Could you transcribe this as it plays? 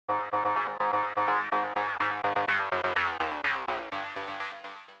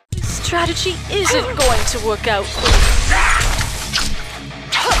strategy isn't going to work out for you.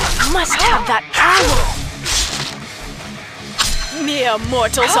 Must have that owl. Mere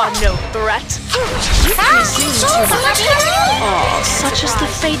mortals are no threat. You presume too much. Oh, such is the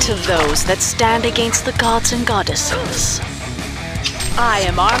fate of those that stand against the gods and goddesses. I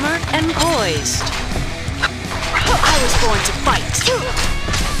am armored and poised. I was born to fight.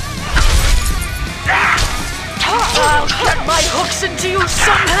 I'll get my hooks into you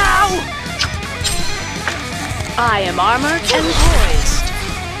somehow! I am armored and poised.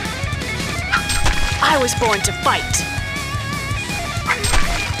 I was born to fight.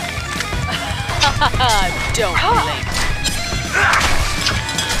 Don't blink.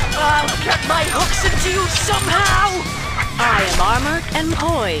 I'll get my hooks into you somehow! I am armored and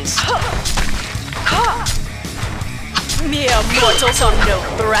poised. Mere mortals are no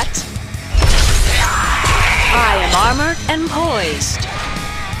threat. I am armored and poised.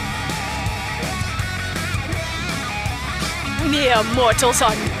 Mere mortals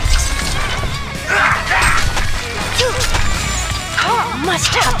are...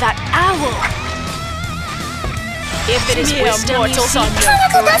 Must have that owl. If it is wisdom you seek,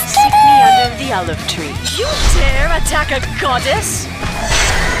 seek me under the olive tree. You dare attack a goddess?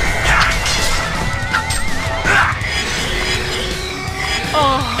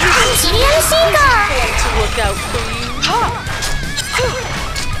 Oh, this isn't going to work out for you.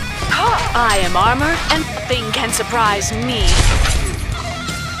 I am armored and nothing can surprise me.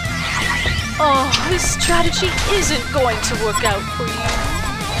 Oh, this strategy isn't going to work out for you.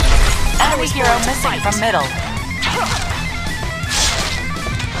 Enemy hero missing from middle.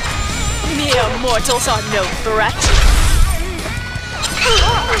 Mere mortals are no threat.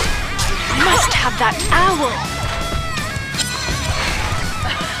 Must have that owl.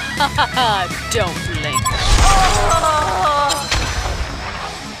 Don't blink.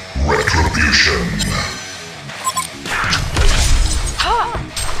 Retribution.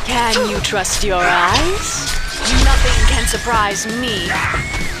 Can you trust your eyes? Nothing can surprise me.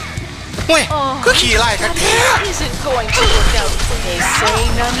 เว้ยคือขี่ไล่ทักแท้ Isn't going to work out. They say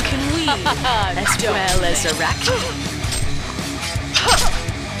none can weave as well as a racket.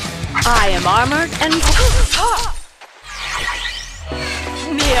 I am armored and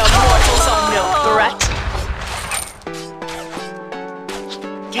mere mortals are no threat.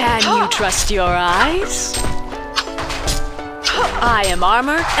 Can you trust your eyes? I am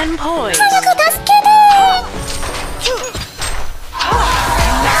armored and poised.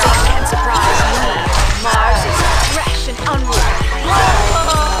 Nothing can surprise me. Mars is fresh and unruly.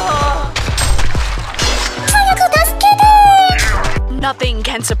 Nothing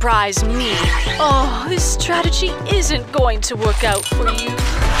can surprise me. Oh, this strategy isn't going to work out for you.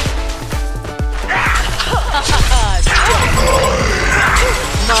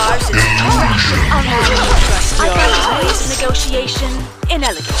 Mars is fresh and unruly. Trust your eyes. Negotiation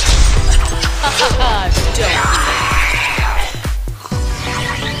inelegant. Don't.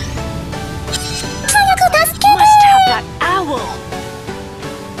 Must have that owl.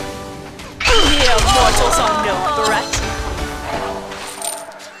 Mere mortals are no threat.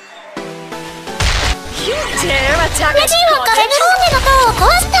 You dare attack a goddess?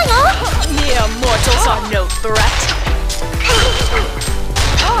 Mere mortals are no threat.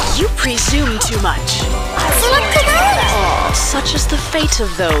 You presume too much. Oh, such is the fate of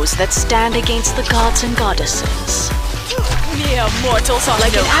those that stand against the gods and goddesses. Mere mortals are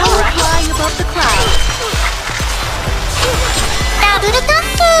like an owl flying above the clouds.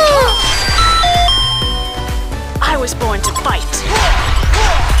 I was born to fight.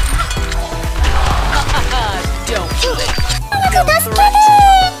 Don't blink. No threat.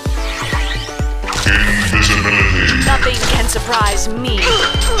 Invisibility. Nothing can surprise me.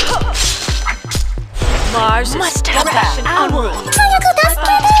 Mars must have that owl.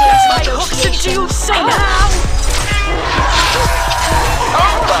 My hooks into you somehow.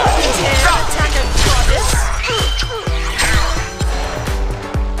 Dare attack a goddess?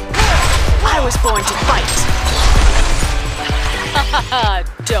 I was born to fight.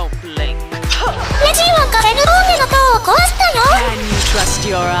 Don't blink. Can you trust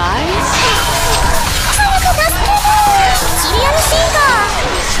your eyes?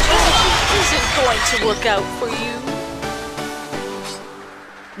 This strategy isn't going to work out for you.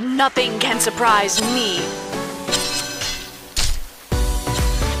 Nothing can surprise me.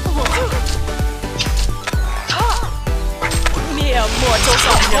 Mere mortals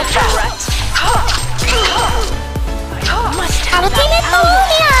are no threat. Must have that owl.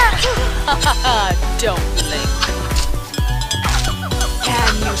 Don't blink.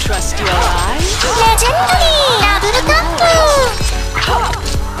 Can you trust your eyes?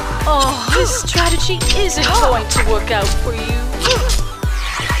 Oh, this strategy isn't going to work out for you.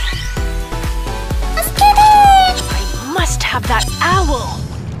 I must have that owl.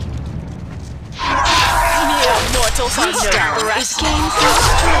 Mere mortals are no threat. Is game through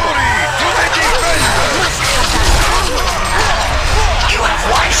struggle. Must have that owl. You have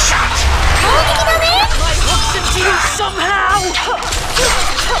one shot. My hooks into you somehow.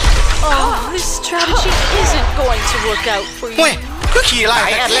 Oh, this strategy isn't going to work out for you. เว้ยคือขี่ไล่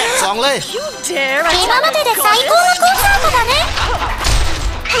แต่แรกสองเลย You dare 今ま attack で a で最高のコンサートだね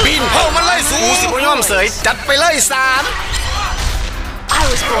ปีนเข้ามันไล่สูสิบยอมเสยจัดไปเลย3 I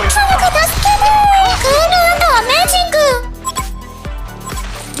was born 早く助けてクール&アメージング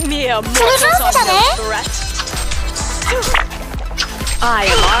mere mortals are no threat. I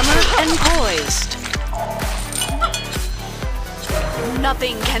am armored and poised.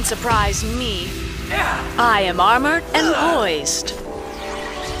 Nothing can surprise me. I am armored and poised.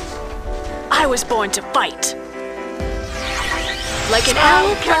 I was born to fight. Like an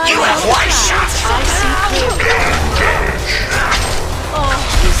owl flying over the clouds, I see clearly. Oh,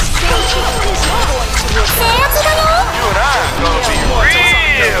 this strategy isn't going to work 制圧だよ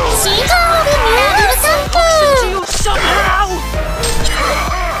Real. シートオブミラブルサンプ to you somehow.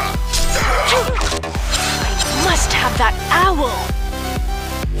 I must have that owl.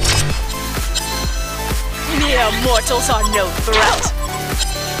 Mere mortals are no threat.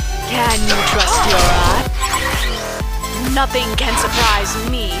 Can you trust your eye? Nothing can surprise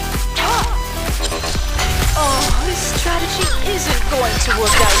me. Oh, this strategy isn't going to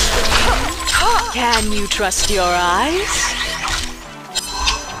work out for you. Can you trust your eyes?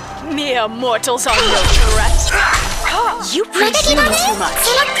 Mere mortals are no threat. You presume too much. ス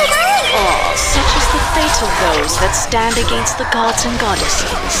ロックダウン Oh, such is the fate of those that stand against the gods and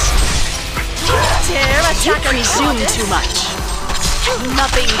goddesses. You presume too much.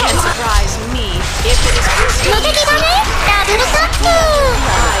 Nothing can surprise me if it is 無敵だねダブルサップ I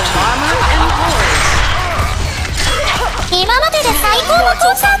am armored and poised. 今までで最高の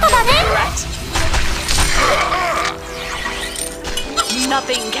コンサートだね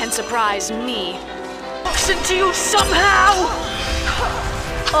Nothing can surprise me. Listen to you somehow.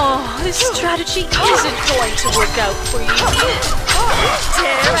 Oh, this strategy isn't going to work out for you.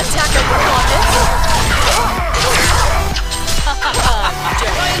 Dare attack a goddess?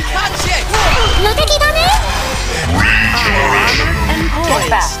 無敵だね And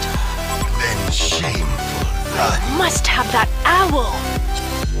poised. Then shameful run. Must have that owl.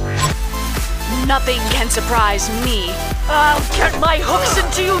 Nothing can surprise me. I'll get my hooks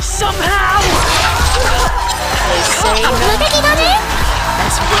into you somehow. They say 無 no 敵だね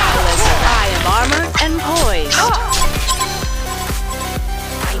as well as I am armored and poised.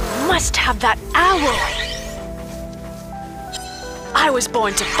 I must have that owl. I was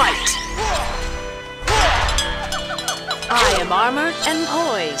born to fight. I am armored and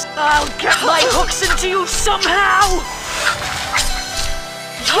poised. I'll get my hooks into you somehow.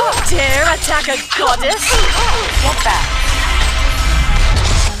 You dare attack a goddess? Get back.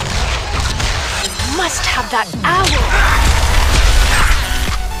 Must have that owl.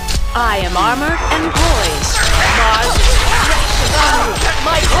 I am armored and poised. Mars is fresh and hungry. Get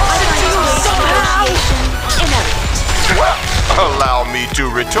my hooks into you somehow. Inevitable. Well, allow me to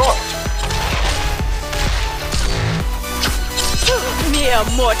retort. Mere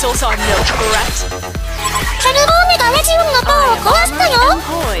mortals are no threat. カルボーネがレジオンの塔を I am 壊したよ armored and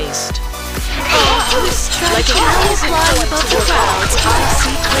poised. Like an owl flying above the clouds, I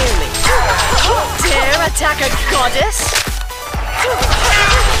see clearly. Dare attack a goddess?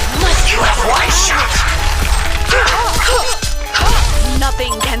 You have one shot.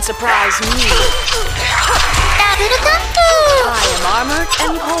 Nothing can surprise me. ダブルタップ I am armored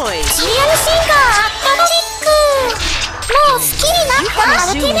and poised. シリアルシンガーアットマジックもう好きになったア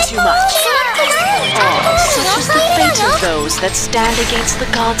ルティメットスロックダウン Oh, such is the fate of those that stand against the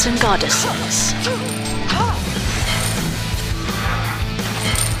gods and goddesses.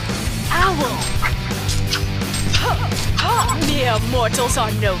 Owl! Mere mortals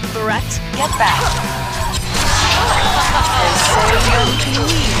are no threat. Get back. They say none can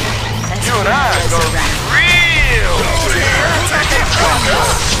lead. You and I are gonna be real.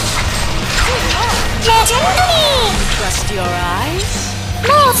 レジェンドリ Trust your eyes? ー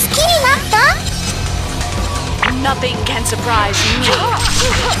もう好きになった Nothing can surprise me.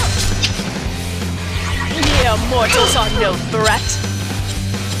 Mere mortals are no threat.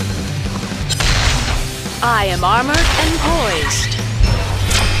 I am armored and poised.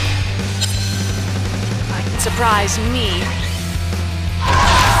 Surprise me.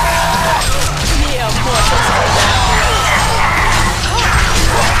 Mere mortals are no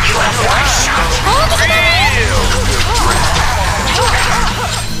threat.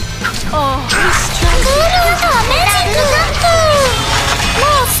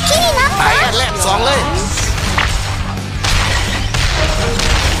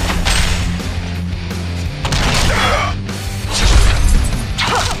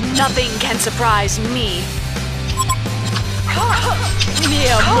 surprise me.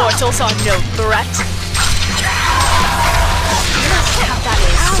 Mere mortals are no threat. Must have that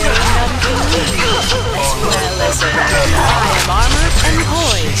insane unbelief, as well as I am armored and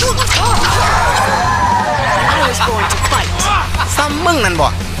poised. I was born to fight. ซ้ำมึงนั่นบ่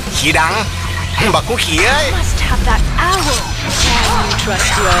ขี้ดังบักกูขี้เอ้ย Must have that owl. Can you trust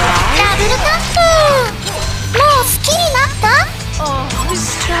your eyes? ダブルタップもう好きになった Oh, this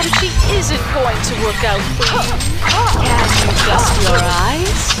strategy isn't going to work out for you. Can you trust your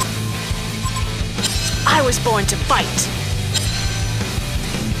eyes? I was born to fight.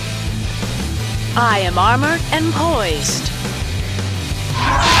 I am armored and poised.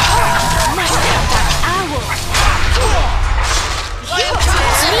 Must have that owl.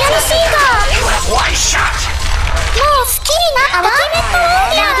 シリアルシーバー One shot! もう好きになったアルティメットウォ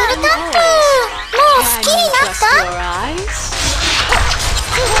ーリアーダブルタップもう好き Can に you なっ trust た your eyes?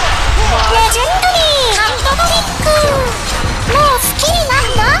 レジェンドリーカットトリックもう好きになっ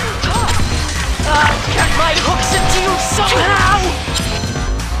た I'll get my hooks into you somehow!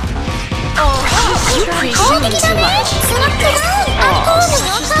 Oh, you presume too much. スナックダウンアンコ Oh, ール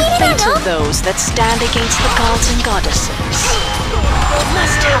such 4 is 回 the 目 fate だよ of those that stand against the gods and goddesses.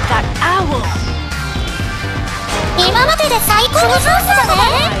 Must have that owl. 今までで最高のチャンスだ I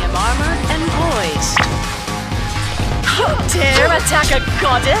ね am armored and poised. You dare attack a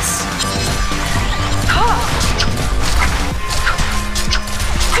goddess?